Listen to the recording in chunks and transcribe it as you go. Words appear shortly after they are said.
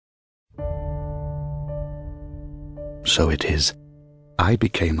so it is, I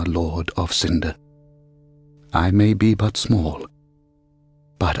became a Lord of Cinder. I may be but small,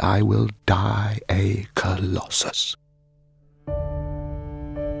 but I will die a Colossus.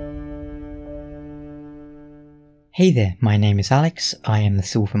 Hey there, my name is Alex, I am the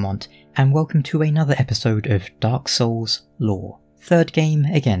Silvermont, and welcome to another episode of Dark Souls Lore. Third game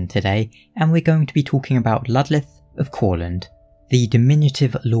again today, and we're going to be talking about Ludleth of Courland, the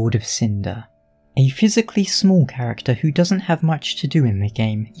diminutive Lord of Cinder. A physically small character who doesn't have much to do in the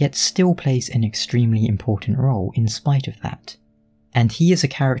game, yet still plays an extremely important role in spite of that. And he is a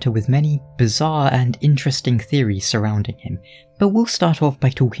character with many bizarre and interesting theories surrounding him, but we'll start off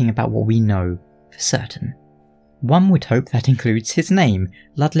by talking about what we know for certain. One would hope that includes his name,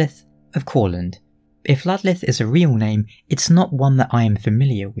 Ludleth of Courland. If Ludleth is a real name, it's not one that I am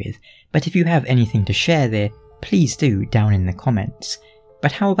familiar with, but if you have anything to share there, please do down in the comments.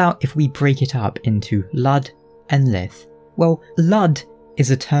 But how about if we break it up into Lud and Leth? Well, Lud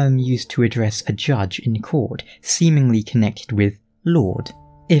is a term used to address a judge in court, seemingly connected with Lord.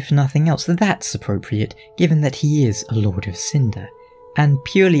 If nothing else, that's appropriate, given that he is a Lord of Cinder. And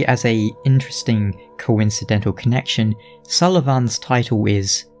purely as a interesting coincidental connection, Sullivan's title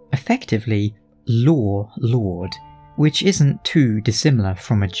is, effectively, Law Lord, which isn't too dissimilar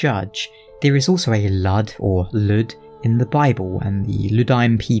from a judge. There is also a Lud or Lud in the Bible and the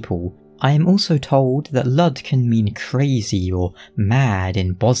Ludime people. I am also told that Lud can mean crazy or mad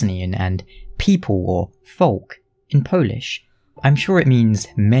in Bosnian and people or folk in Polish. I'm sure it means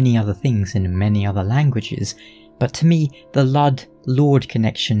many other things in many other languages, but to me, the Lud-Lord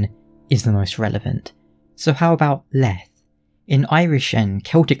connection is the most relevant. So how about Leth? In Irish and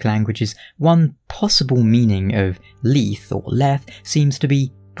Celtic languages, one possible meaning of Leith or Leth seems to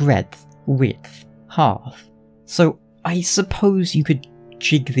be breadth, width, half. So I suppose you could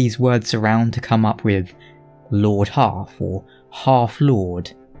jig these words around to come up with Lord Half or Half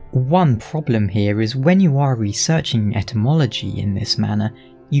Lord. One problem here is when you are researching etymology in this manner,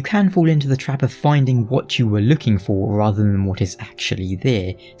 you can fall into the trap of finding what you were looking for rather than what is actually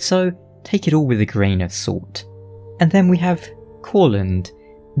there, so take it all with a grain of salt. And then we have Courland.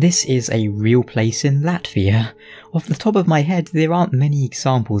 This is a real place in Latvia. Off the top of my head, there aren't many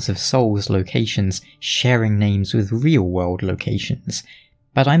examples of Souls locations sharing names with real-world locations,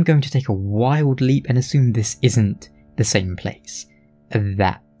 but I'm going to take a wild leap and assume this isn't the same place.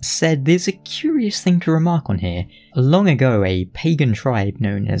 That said, there's a curious thing to remark on here. Long ago, a pagan tribe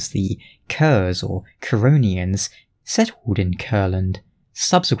known as the Kers or Curonians settled in Courland.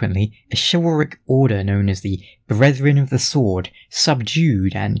 Subsequently, a chivalric order known as the Brethren of the Sword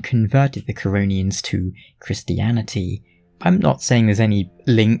subdued and converted the Curonians to Christianity. I'm not saying there's any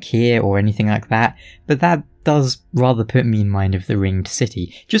link here or anything like that, but that does rather put me in mind of the Ringed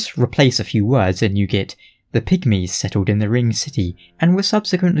City. Just replace a few words and you get the Pygmies settled in the Ringed City and were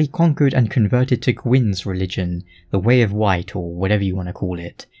subsequently conquered and converted to Gwyn's religion, the Way of White or whatever you want to call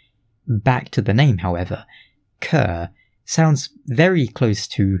it. Back to the name, however. Cœur sounds very close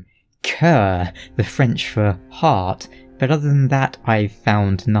to cœur, the French for heart, but other than that I've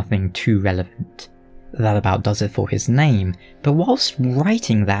found nothing too relevant. That about does it for his name, but whilst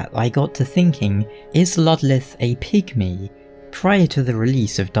writing that I got to thinking, is Ludleth a pygmy? Prior to the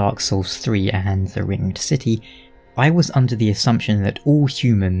release of Dark Souls 3 and the Ringed City, I was under the assumption that all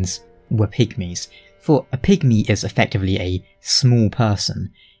humans were pygmies, for a pygmy is effectively a small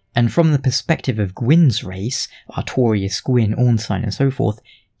person, and from the perspective of Gwyn's race, Artorias, Gwyn, Ornstein and so forth,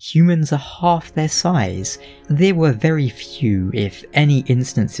 humans are half their size. There were very few, if any,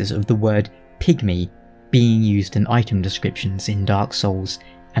 instances of the word pygmy being used in item descriptions in Dark Souls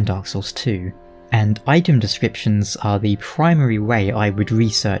and Dark Souls 2. And item descriptions are the primary way I would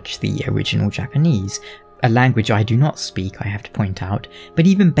research the original Japanese, a language I do not speak, I have to point out, but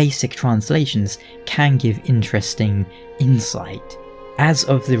even basic translations can give interesting insight. As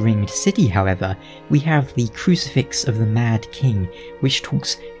of the Ringed City, however, we have the Crucifix of the Mad King, which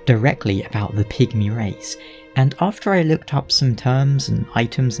talks directly about the pygmy race, and after I looked up some terms and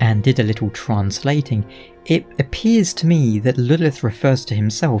items and did a little translating, it appears to me that Ludleth refers to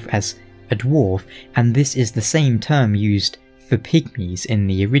himself as a dwarf, and this is the same term used for pygmies in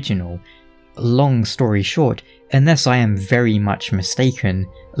the original. Long story short, unless I am very much mistaken,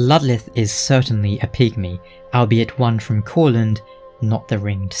 Ludleth is certainly a pygmy, albeit one from Courland, not the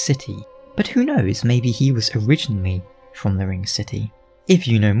Ringed City. But who knows, maybe he was originally from the Ringed City. If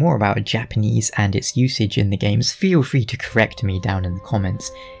you know more about Japanese and its usage in the games, feel free to correct me down in the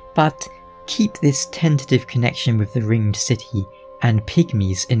comments, but keep this tentative connection with the Ringed City and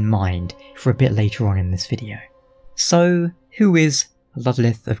pygmies in mind for a bit later on in this video. So, who is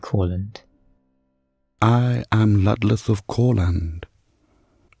Ludleth of Courland? I am Ludleth of Courland.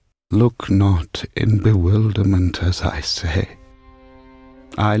 Look not in bewilderment as I say.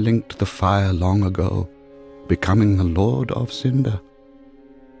 I linked the fire long ago, becoming a Lord of Cinder.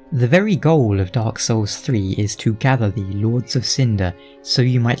 The very goal of Dark Souls 3 is to gather the Lords of Cinder so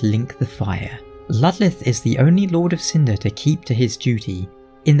you might link the fire. Ludleth is the only Lord of Cinder to keep to his duty,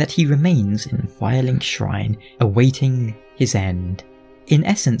 in that he remains in Firelink Shrine, awaiting his end. In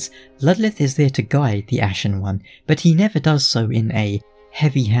essence, Ludleth is there to guide the Ashen One, but he never does so in a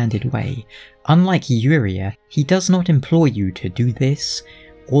heavy-handed way. Unlike Yuria, he does not implore you to do this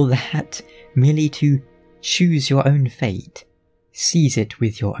or that, merely to choose your own fate, seize it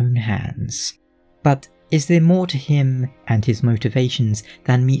with your own hands. But is there more to him and his motivations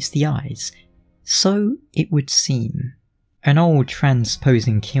than meets the eyes? So it would seem. An old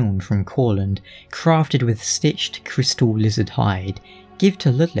transposing kiln from Courland, crafted with stitched crystal lizard hide, give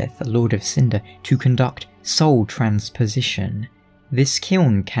to Ludleth, the Lord of Cinder, to conduct soul transposition. This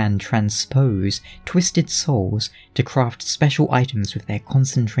kiln can transpose twisted souls to craft special items with their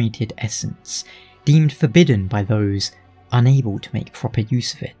concentrated essence, deemed forbidden by those unable to make proper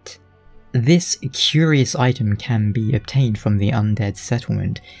use of it. This curious item can be obtained from the undead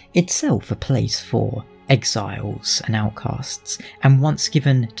settlement, itself a place for exiles and outcasts, and once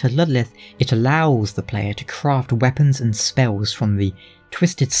given to Ludleth, it allows the player to craft weapons and spells from the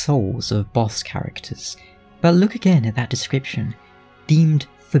twisted souls of boss characters. But look again at that description, deemed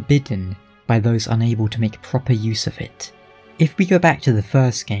forbidden by those unable to make proper use of it. If we go back to the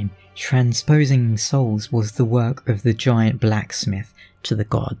first game, transposing souls was the work of the giant blacksmith to the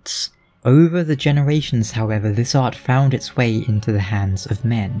gods. Over the generations, however, this art found its way into the hands of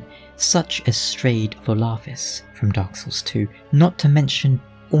men, such as strayed Volafis from Dark Souls 2, not to mention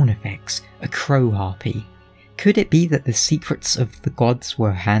Ornifex, a crow harpy. Could it be that the secrets of the gods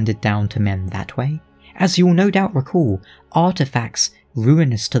were handed down to men that way? As you'll no doubt recall, artifacts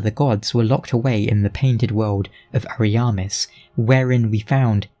ruinous to the gods were locked away in the painted world of Ariamis, wherein we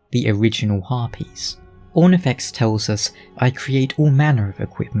found the original harpies. Ornifex tells us, I create all manner of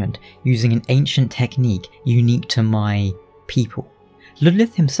equipment using an ancient technique unique to my people.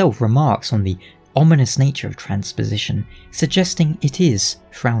 Ludleth himself remarks on the ominous nature of transposition, suggesting it is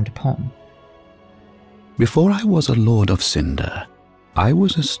frowned upon. Before I was a Lord of Cinder, I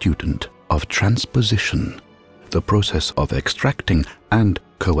was a student of transposition, the process of extracting and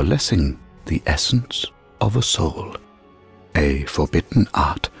coalescing the essence of a soul, a forbidden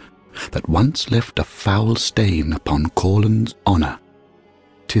art that once left a foul stain upon Courland's honour.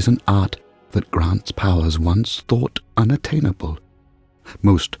 'Tis an art that grants powers once thought unattainable.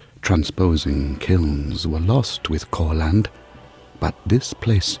 Most transposing kilns were lost with Courland, but this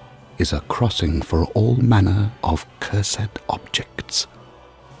place is a crossing for all manner of cursed objects.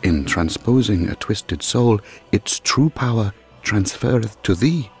 In transposing a twisted soul, its true power transferreth to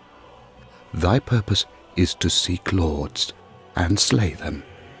thee. Thy purpose is to seek lords and slay them.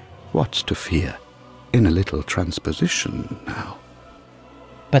 What's to fear in a little transposition now?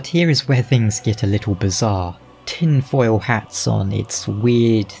 But here is where things get a little bizarre. Tinfoil hats on, it's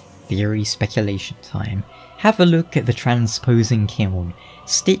weird theory speculation time. Have a look at the transposing kiln.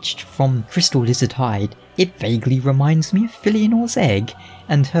 Stitched from crystal lizard hide, it vaguely reminds me of Filianor's egg,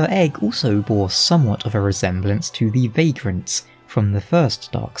 and her egg also bore somewhat of a resemblance to the vagrants from the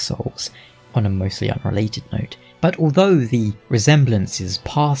first Dark Souls, on a mostly unrelated note. But although the resemblance is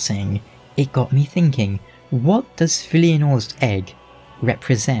passing, it got me thinking, what does Filianor's egg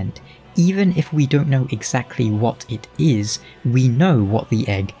represent? Even if we don't know exactly what it is, we know what the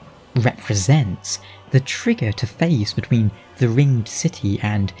egg represents. The trigger to phase between the Ringed City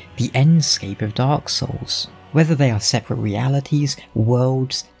and the endscape of Dark Souls. Whether they are separate realities,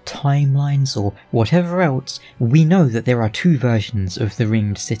 worlds, timelines, or whatever else, we know that there are two versions of the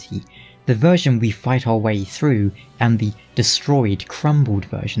Ringed City. The version we fight our way through, and the destroyed, crumbled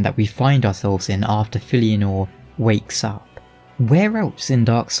version that we find ourselves in after Filianor wakes up. Where else in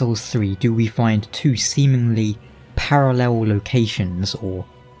Dark Souls 3 do we find two seemingly parallel locations or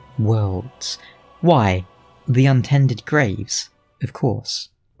worlds? Why, the Untended Graves, of course.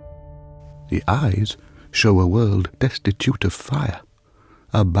 The eyes show a world destitute of fire,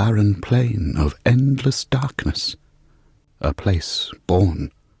 a barren plain of endless darkness, a place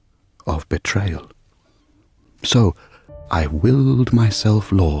born of betrayal. So I willed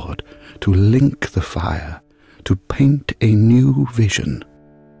myself Lord to link the fire, to paint a new vision.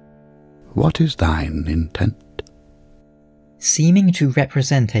 What is thine intent? Seeming to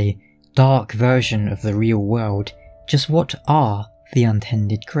represent a dark version of the real world, just what are the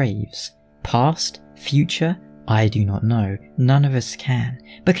Untended Graves? Past? Future? I do not know, none of us can.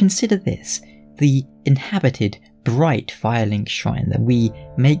 But consider this, the inhabited, bright Firelink Shrine that we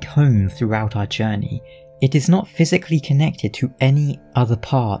make home throughout our journey, it is not physically connected to any other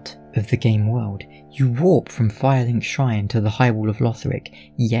part of the game world. You warp from Firelink Shrine to the High Wall of Lothric,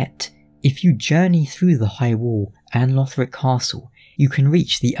 yet if you journey through the High Wall and Lothric Castle, you can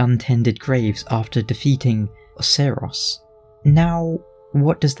reach the Untended Graves after defeating Oseros. Now,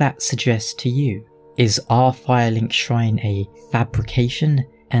 what does that suggest to you? Is our Firelink Shrine a fabrication,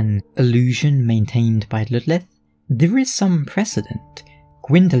 an illusion maintained by Ludleth? There is some precedent.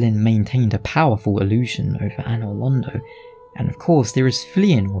 Gwyndolin maintained a powerful illusion over Anor Londo, and of course there is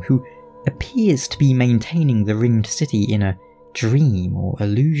Fëanor, who appears to be maintaining the ringed city in a dream or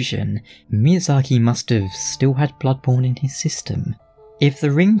illusion. Miyazaki must have still had Bloodborne in his system. If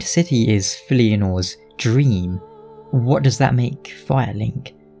the ringed city is Fëanor's dream, what does that make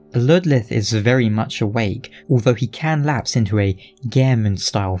Firelink? Ludleth is very much awake, although he can lapse into a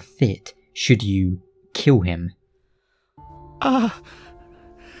Gehrman-style fit should you kill him. Ah,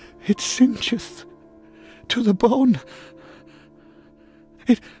 it singeeth to the bone.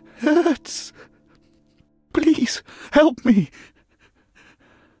 It hurts. Please, help me.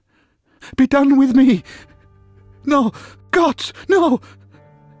 Be done with me. No, gods, no.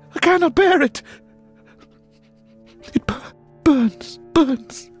 I cannot bear it. It burns.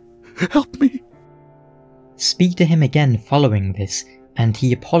 Help me. Speak to him again following this, and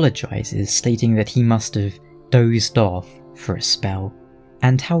he apologises, stating that he must have dozed off for a spell.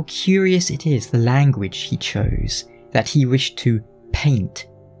 And how curious it is the language he chose, that he wished to paint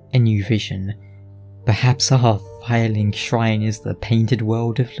a new vision. Perhaps our Firelink Shrine is the painted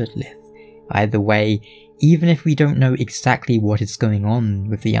world of Ludleth. Either way, even if we don't know exactly what is going on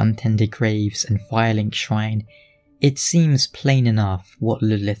with the Untended Graves and Firelink Shrine, it seems plain enough what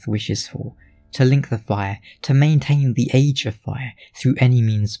Ludleth wishes for, to link the fire, to maintain the Age of Fire through any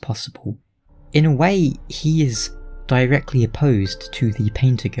means possible. In a way, he is directly opposed to the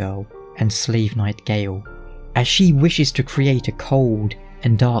Painter Girl and Slave Knight Gale, as she wishes to create a cold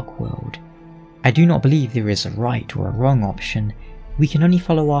and dark world. I do not believe there is a right or a wrong option, we can only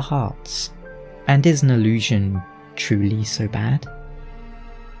follow our hearts. And is an illusion truly so bad?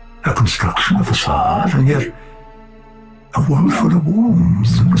 A construction, a facade, and yet a world full of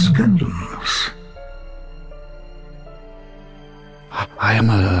warmth and resplendence. I am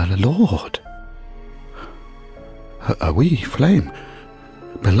a lord. A wee flame,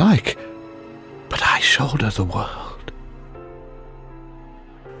 belike, but I shoulder the world.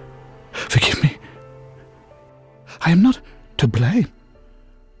 Forgive me. I am not to blame.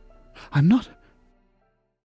 I'm not